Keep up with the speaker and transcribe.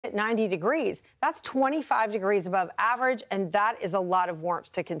at 90 degrees. That's 25 degrees above average, and that is a lot of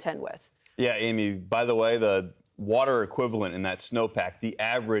warmth to contend with. Yeah, Amy, by the way, the water equivalent in that snowpack, the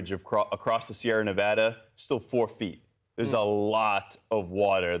average across the Sierra Nevada, still 4 feet. There's a lot of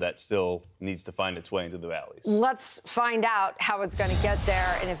water that still needs to find its way into the valleys. Let's find out how it's going to get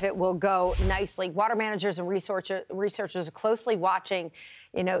there and if it will go nicely. Water managers and researchers are closely watching,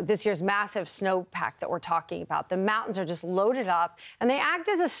 this year's massive snowpack that we're talking about. The mountains are just loaded up, and they act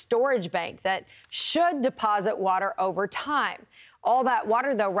as a storage bank that should deposit water over time. All that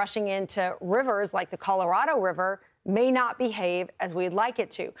water, though, rushing into rivers like the Colorado River may not behave as we'd like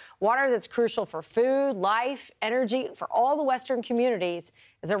it to. Water that's crucial for food, life, energy, for all the Western communities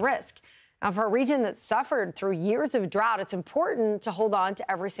is a risk. Now, for a region that's suffered through years of drought, it's important to hold on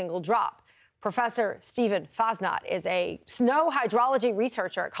to every single drop. Professor Stephen Fassnacht is a snow hydrology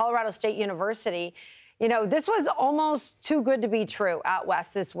researcher at Colorado State University. This was almost too good to be true out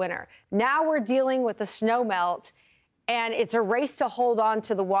west this winter. Now we're dealing with the snow melt, and it's a race to hold on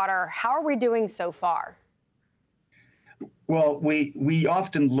to the water. How are we doing so far? Well, we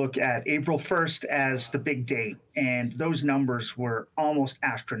often look at April 1st as the big date, and those numbers were almost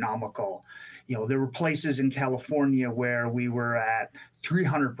astronomical. There were places in California where we were at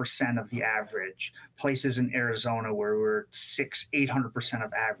 300% of the average, places in Arizona where we're 800%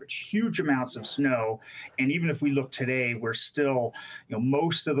 of average, huge amounts of snow. And even if we look today, we're still,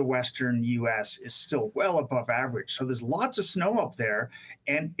 most of the Western US is still well above average. So there's lots of snow up there,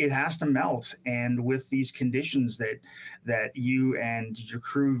 and it has to melt. And with these conditions that you and your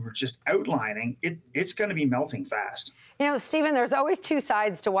crew were just outlining, it's going to be melting fast. Stephen, there's always two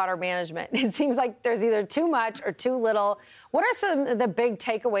sides to water management. It seems like there's either too much or too little. What are some of the big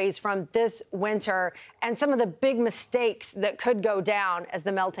takeaways from this winter and some of the big mistakes that could go down as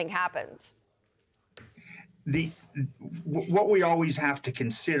the melting happens? What we always have to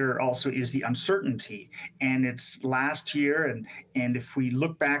consider also is the uncertainty, and it's last year, and if we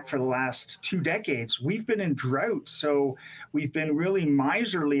look back for the last 2 decades, we've been in drought, so we've been really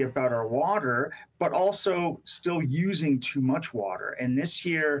miserly about our water, but also still using too much water. And this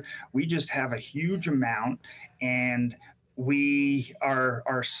year we just have a huge amount, and we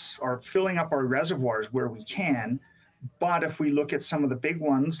are filling up our reservoirs where we can. But if we look at some of the big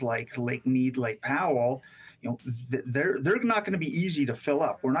ones like Lake Mead, Lake Powell, they're not going to be easy to fill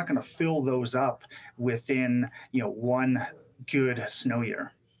up. We're not going to fill those up within, one good snow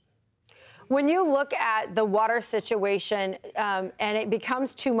year. When you look at the water situation and it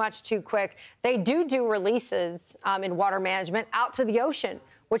becomes too much too quick, they do releases in water management out to the ocean,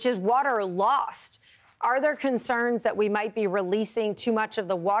 which is water lost. Are there concerns that we might be releasing too much of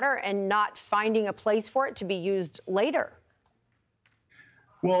the water and not finding a place for it to be used later?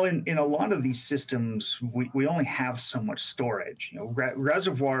 Well, in a lot of these systems, we only have so much storage.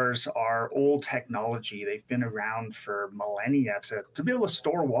 Reservoirs are old technology. They've been around for millennia to be able to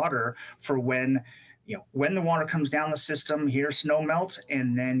store water for when the water comes down the system, here snow melt,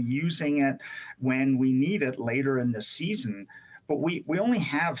 and then using it when we need it later in the season. But we only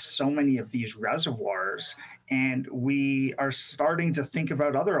have so many of these reservoirs, and we are starting to think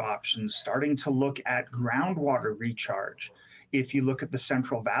about other options, starting to look at groundwater recharge. If you look at the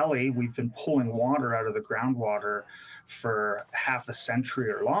Central Valley, we've been pulling water out of the groundwater for half a century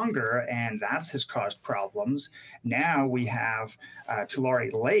or longer, and that has caused problems. Now we have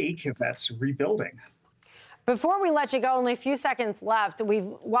Tulare Lake that's rebuilding. Before we let you go, only a few seconds left.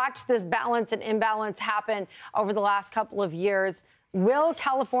 We've watched this balance and imbalance happen over the last couple of years. Will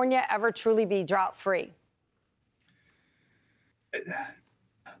California ever truly be drought-free?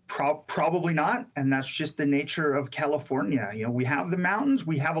 Probably not, and that's just the nature of California. We have the mountains,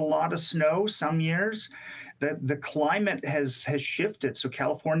 we have a lot of snow some years. The climate has shifted, so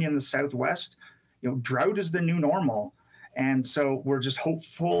California and the Southwest, drought is the new normal, and so we're just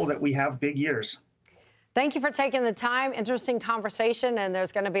hopeful that we have big years. Thank you for taking the time. Interesting conversation, and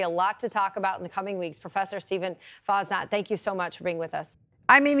there's going to be a lot to talk about in the coming weeks. Professor Stephen Fassnacht, thank you so much for being with us.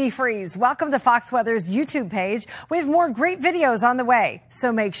 I'm Amy Freeze. Welcome to Fox Weather's YouTube page. We have more great videos on the way,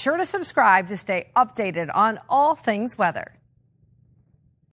 so make sure to subscribe to stay updated on all things weather.